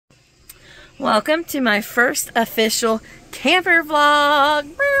Welcome to my first official camper vlog.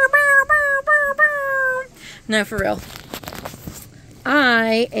 No, for real.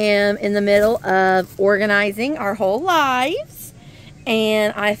 I am in the middle of organizing our whole lives,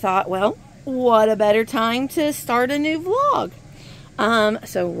 and I thought, well, what a better time to start a new vlog.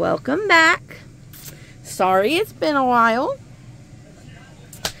 So welcome back. Sorry it's been a while.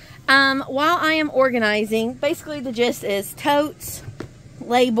 While I am organizing, basically the gist is totes,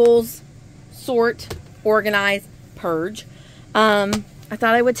 labels, sort, organize, purge. I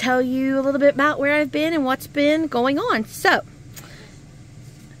thought I would tell you a little bit about where I've been and what's been going on. So,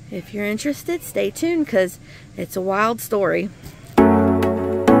 if you're interested, stay tuned because it's a wild story.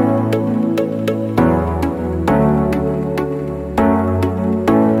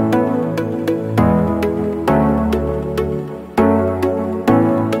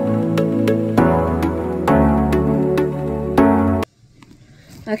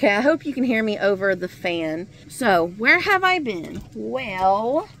 Okay, I hope you can hear me over the fan. So, where have I been?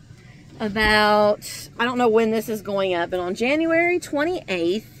 Well, about, I don't know when this is going up, but on January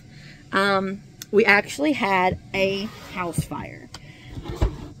 28th, we actually had a house fire.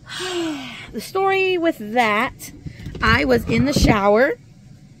 The story with that, I was in the shower,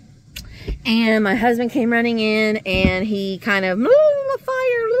 and my husband came running in, and he kind of,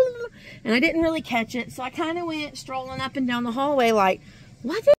 fire, and I didn't really catch it, so I kind of went strolling up and down the hallway like,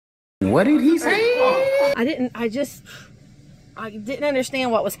 what did he say? I didn't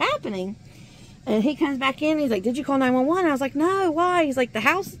understand what was happening. And he comes back in and he's like, did you call 911? I was like, no, why? He's like,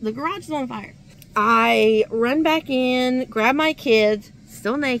 the garage is on fire. I run back in, grab my kids,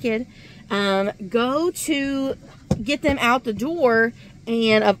 still naked, go to get them out the door,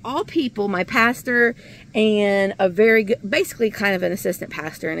 and of all people, my pastor and a very good, basically kind of an assistant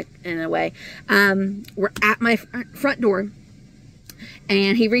pastor in a way, were at my front door.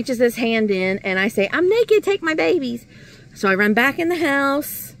 And he reaches his hand in, and I say, I'm naked, take my babies. So I run back in the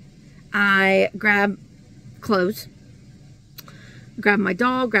house. I grab clothes, grab my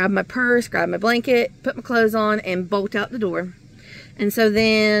dog, grab my purse, grab my blanket, put my clothes on, and bolt out the door. And so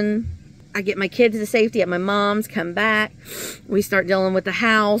then I get my kids to safety at my mom's, come back. We start dealing with the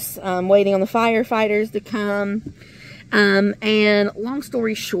house, waiting on the firefighters to come. And long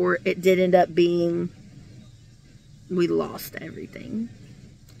story short, it did end up being, we lost everything.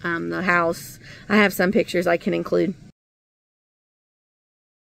 The house, I have some pictures I can include.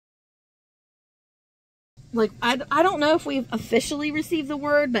 Like, I don't know if we've officially received the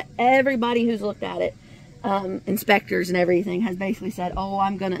word, but everybody who's looked at it, inspectors and everything, has basically said, oh,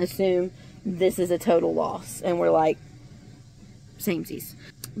 I'm going to assume this is a total loss. And we're like, samesies.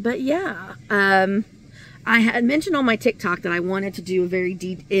 But yeah, I had mentioned on my TikTok that I wanted to do a very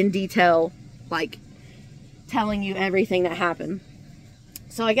in detail, like, telling you everything that happened.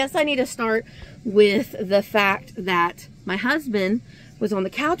 So I guess I need to start with the fact that my husband was on the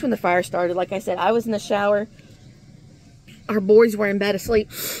couch when the fire started. Like I said, I was in the shower. Our boys were in bed asleep,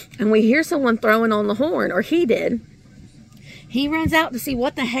 and we hear someone throwing on the horn, or he did. He runs out to see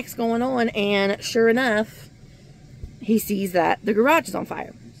what the heck's going on, and sure enough, he sees that the garage is on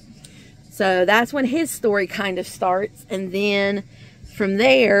fire. So that's when his story kind of starts, and then from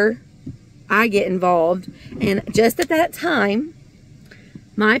there, I get involved. And just at that time,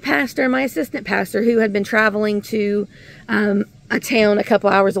 my pastor and my assistant pastor, who had been traveling to a town a couple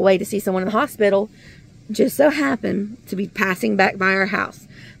hours away to see someone in the hospital, just so happened to be passing back by our house.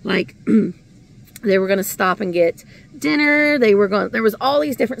 Like, they were going to stop and get dinner. There was all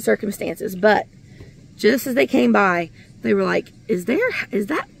these different circumstances, but just as they came by, they were like, is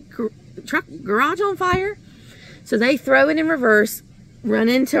that truck garage on fire? So they throw it in reverse, run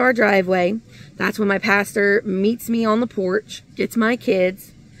into our driveway. That's when my pastor meets me on the porch, gets my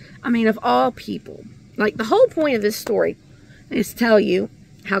kids. I mean, of all people. Like, the whole point of this story is to tell you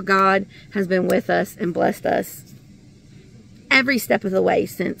how God has been with us and blessed us every step of the way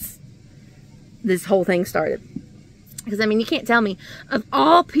since this whole thing started. Because, I mean, you can't tell me, of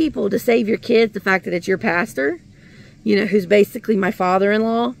all people to save your kids, the fact that it's your pastor, you know, who's basically my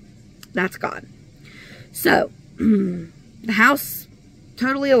father-in-law, that's God. So, the house,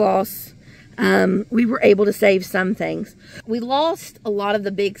 totally a loss. We were able to save some things. We lost a lot of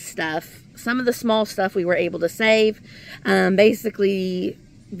the big stuff. Some of the small stuff we were able to save. Basically,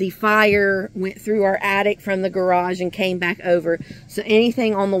 the fire went through our attic from the garage and came back over. So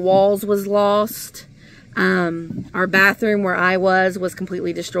anything on the walls was lost. Our bathroom where I was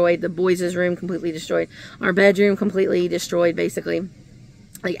completely destroyed. The boys' room completely destroyed. Our bedroom completely destroyed, basically.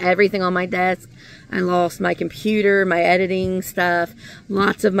 Like, everything on my desk. I lost my computer, my editing stuff,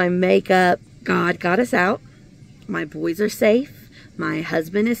 lots of my makeup. God got us out. My boys are safe. My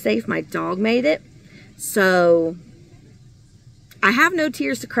husband is safe. My dog made it. So I have no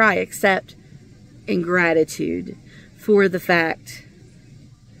tears to cry except in gratitude for the fact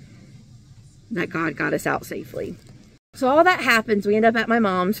that God got us out safely. So all that happens. We end up at my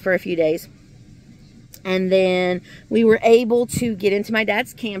mom's for a few days. And then we were able to get into my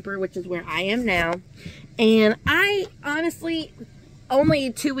dad's camper, which is where I am now. And I honestly,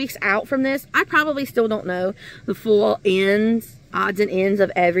 only 2 weeks out from this, I probably still don't know the full odds and ends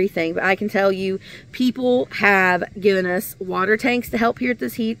of everything. But I can tell you, people have given us water tanks to help here at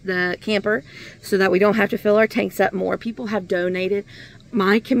the camper, so that we don't have to fill our tanks up more. People have donated.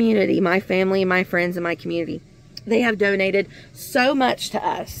 My community, my family, my friends in my community, they have donated so much to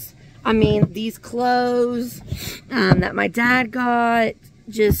us. I mean, these clothes that my dad got,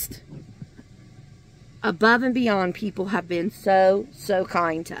 just above and beyond, people have been so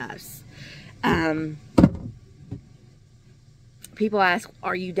kind to us. People ask,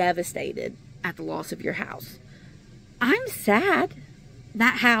 are you devastated at the loss of your house? I'm sad.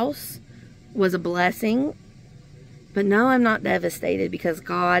 That house was a blessing. But no, I'm not devastated, because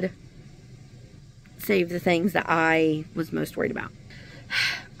God saved the things that I was most worried about.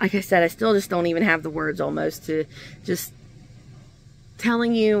 Like I said, I still just don't even have the words almost to just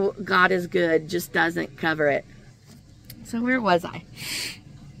telling you God is good just doesn't cover it. So where was I?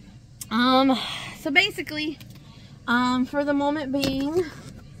 So basically, for the moment being,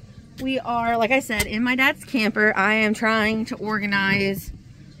 we are, like I said, in my dad's camper. I am trying to organize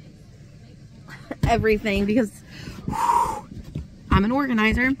everything because I'm an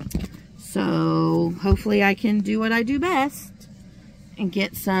organizer. So hopefully I can do what I do best and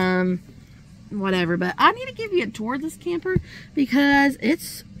get some whatever. But I need to give you a tour of this camper because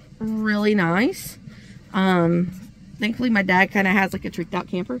it's really nice. Thankfully my dad kind of has like a tricked out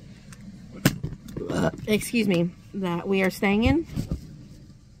camper. Excuse me, that we are staying in.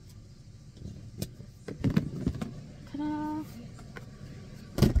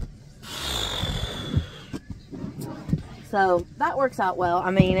 So that works out well.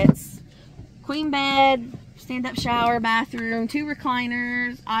 I mean, it's queen bed, stand-up shower, bathroom, 2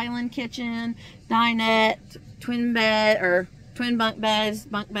 recliners, island kitchen, dinette, twin bed or twin bunk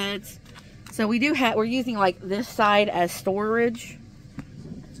beds. So we do have, we're using like this side as storage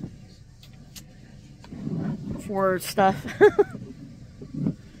for stuff.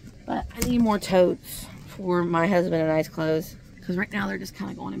 But I need more totes for my husband and I's clothes, because right now they're just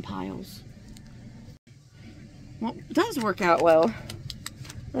kind of going in piles. Well, it does work out well,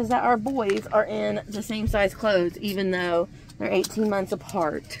 is that our boys are in the same size clothes, even though they're 18 months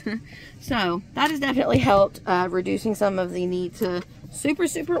apart. So that has definitely helped reducing some of the need to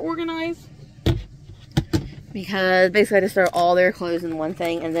super organize, because basically I just throw all their clothes in one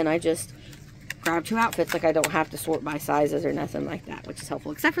thing, and then I just grab 2 outfits. Like I don't have to sort by sizes or nothing like that, which is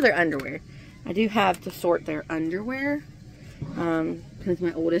helpful, except for their underwear. I do have to sort their underwear because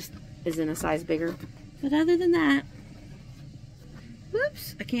my oldest is in a size bigger. But other than that,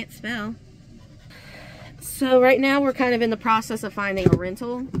 whoops, I can't spell. So right now we're kind of in the process of finding a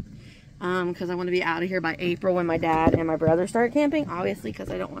rental, because I want to be out of here by April when my dad and my brother start camping, obviously, because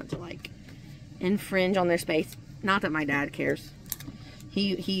I don't want to like infringe on their space. Not that my dad cares.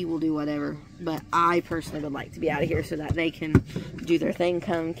 He will do whatever, but I personally would like to be out of here so that they can do their thing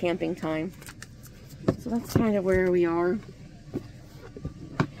come camping time. So that's kind of where we are.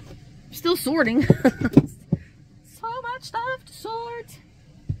 Still sorting. So much stuff to sort.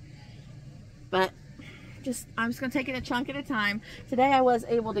 But I'm just going to take it a chunk at a time. Today I was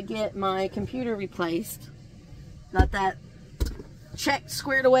able to get my computer replaced. Got that checked,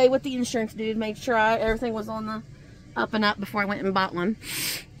 squared away with the insurance dude. Made sure everything was on the up and up before I went and bought one.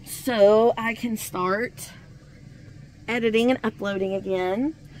 So I can start editing and uploading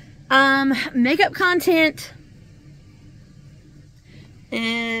again. Makeup content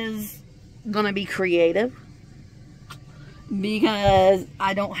is gonna be creative because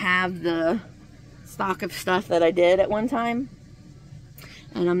I don't have the stock of stuff that I did at one time,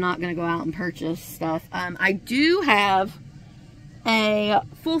 and I'm not gonna go out and purchase stuff. I do have a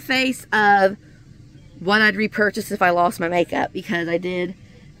full face of what I'd repurchase if I lost my makeup, because I did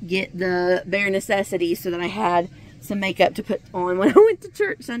get the bare necessities so that I had some makeup to put on when I went to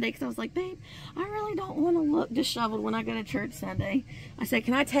church Sunday, because I was like, babe, I really don't want to look disheveled when I go to church Sunday. I said,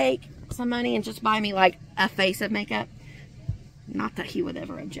 can I take some money and just buy me like a face of makeup? Not that he would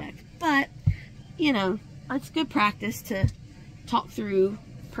ever object, but you know, it's good practice to talk through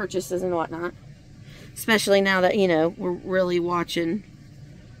purchases and whatnot, especially now that, you know, we're really watching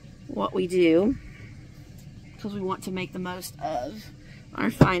what we do, because we want to make the most of our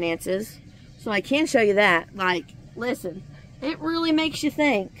finances. So I can show you that. Like, listen, it really makes you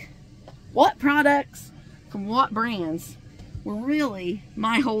think what products from what brands were really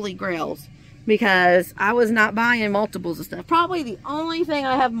my holy grails, because I was not buying multiples of stuff. Probably the only thing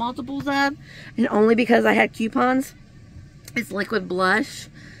I have multiples of, and only because I had coupons, is liquid blush.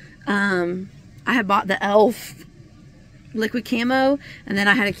 I had bought the e.l.f. liquid camo, and then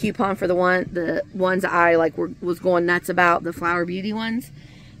I had a coupon for the ones I like was going nuts about, the Flower Beauty ones,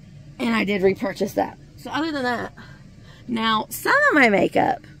 and I did repurchase that. So other than that, now some of my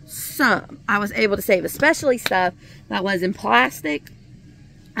makeup, I was able to save, especially stuff that was in plastic.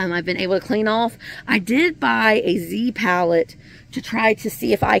 I've been able to clean off. I did buy a Z palette to try to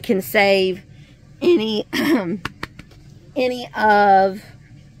see if I can save any any of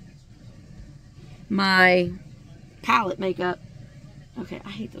my palette makeup. Okay, I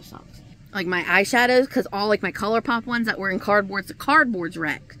hate those socks. Like my eyeshadows, because all like my ColourPop ones that were in cardboards, the cardboard's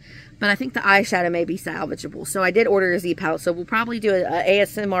wrecked. But I think the eyeshadow may be salvageable. So I did order a Z palette. So we'll probably do a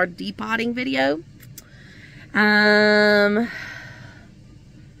ASMR depotting video.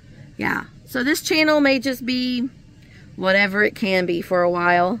 Yeah. So this channel may just be whatever it can be for a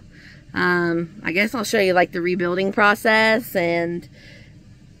while. I guess I'll show you like the rebuilding process and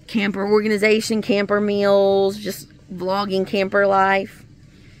camper organization, camper meals, just vlogging camper life.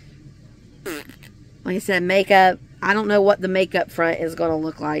 Like I said, makeup. I don't know what the makeup front is going to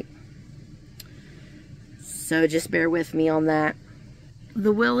look like. So just bear with me on that.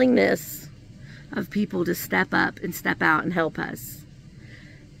 The willingness of people to step up and step out and help us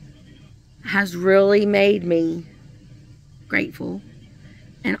has really made me grateful,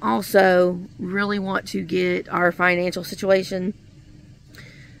 and also really want to get our financial situation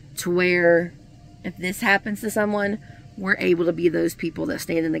to where if this happens to someone, we're able to be those people that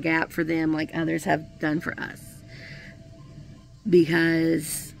stand in the gap for them like others have done for us.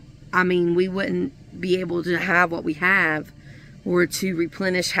 Because, I mean, we wouldn't be able to have what we have or to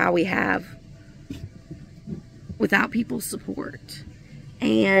replenish how we have without people's support.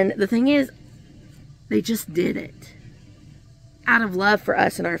 And the thing is, they just did it out of love for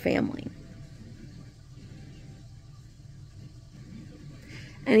us and our family.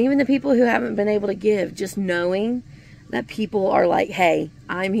 And even the people who haven't been able to give, just knowing that people are like, hey,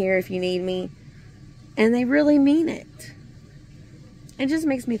 I'm here if you need me. And they really mean it. It just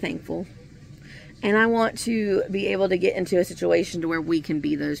makes me thankful. And I want to be able to get into a situation to where we can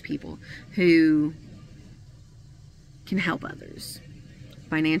be those people who can help others,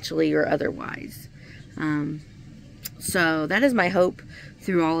 financially or otherwise. So that is my hope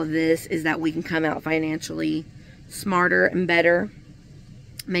through all of this, is that we can come out financially smarter and better,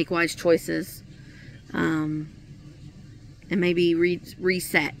 make wise choices, and maybe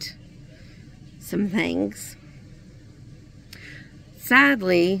reset some things.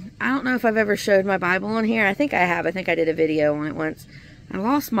 Sadly, I don't know if I've ever showed my Bible on here. I think I have. I think I did a video on it once. I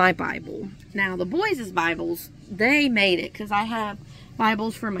lost my Bible. Now, the boys' Bibles, they made it, because I have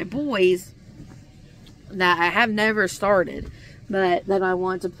Bibles for my boys that I have never started, but that I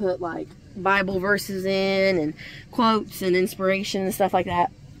want to put like Bible verses in and quotes and inspiration and stuff like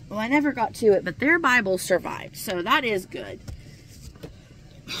that. Well, I never got to it, but their Bibles survived, so that is good.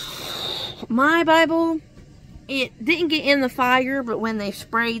 My Bible, it didn't get in the fire, but when they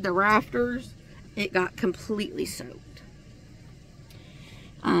sprayed the rafters, it got completely soaked.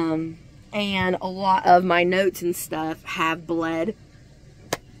 And a lot of my notes and stuff have bled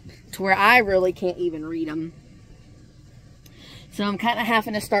to where I really can't even read them. So I'm kind of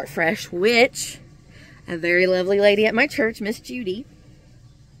having to start fresh, which a very lovely lady at my church, Miss Judy,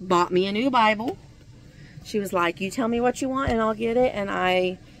 bought me a new Bible. She was like, you tell me what you want and I'll get it. And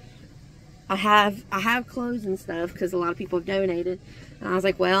I have clothes and stuff because a lot of people have donated. And I was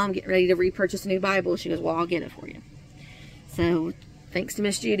like, well, I'm getting ready to repurchase a new Bible. She goes, well, I'll get it for you. So thanks to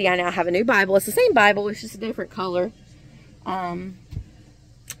Miss Judy, I now have a new Bible. It's the same Bible, it's just a different color.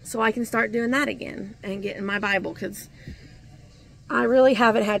 So I can start doing that again and getting my Bible, because I really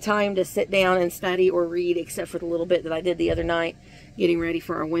haven't had time to sit down and study or read, except for the little bit that I did the other night getting ready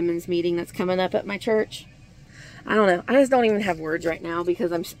for our women's meeting that's coming up at my church. I don't know. I just don't even have words right now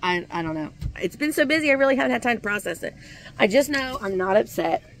because I don't know. It's been so busy, I really haven't had time to process it. I just know I'm not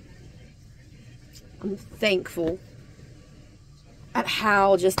upset. I'm thankful at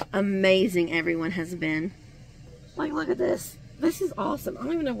how just amazing everyone has been. Like, look at this. This is awesome. I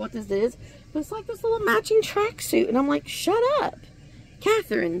don't even know what this is, but it's like this little matching tracksuit. And I'm like, shut up.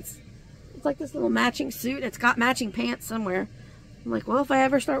 Catherine's. It's like this little matching suit. It's got matching pants somewhere. I'm like, well, if I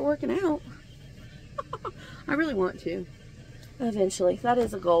ever start working out, I really want to. Eventually. That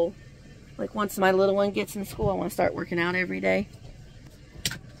is a goal. Like, once my little one gets in school, I want to start working out every day.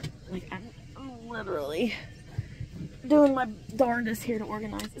 Like, I'm literally doing my darndest here to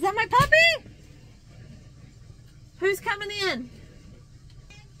organize. Is that my puppy? Who's coming in?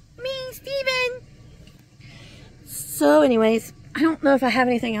 Me, Steven. So anyways, I don't know if I have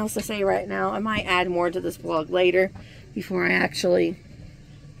anything else to say right now. I might add more to this vlog later before I actually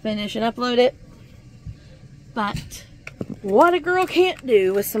finish and upload it. But what a girl can't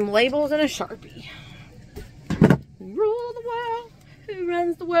do with some labels and a Sharpie. Rule the world. Who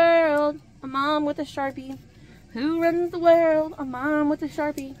runs the world? A mom with a Sharpie. Who runs the world? A mom with a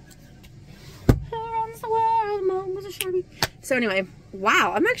Sharpie. Who runs the world? A mom with a Sharpie. So anyway,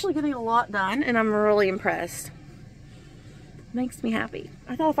 wow, I'm actually getting a lot done and I'm really impressed. Makes me happy.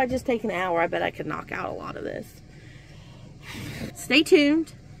 I thought if I just take an hour, I bet I could knock out a lot of this. Stay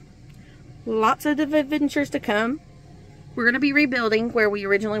tuned. Lots of adventures to come. We're going to be rebuilding where we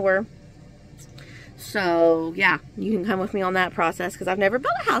originally were. So, yeah, you can come with me on that process because I've never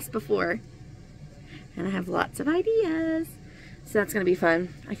built a house before. And I have lots of ideas. So that's going to be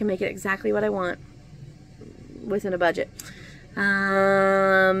fun. I can make it exactly what I want within a budget.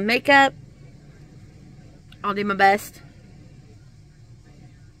 Makeup. I'll do my best.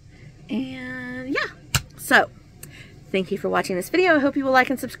 And yeah, so thank you for watching this video. I hope you will like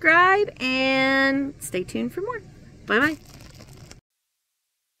and subscribe and stay tuned for more. Bye bye.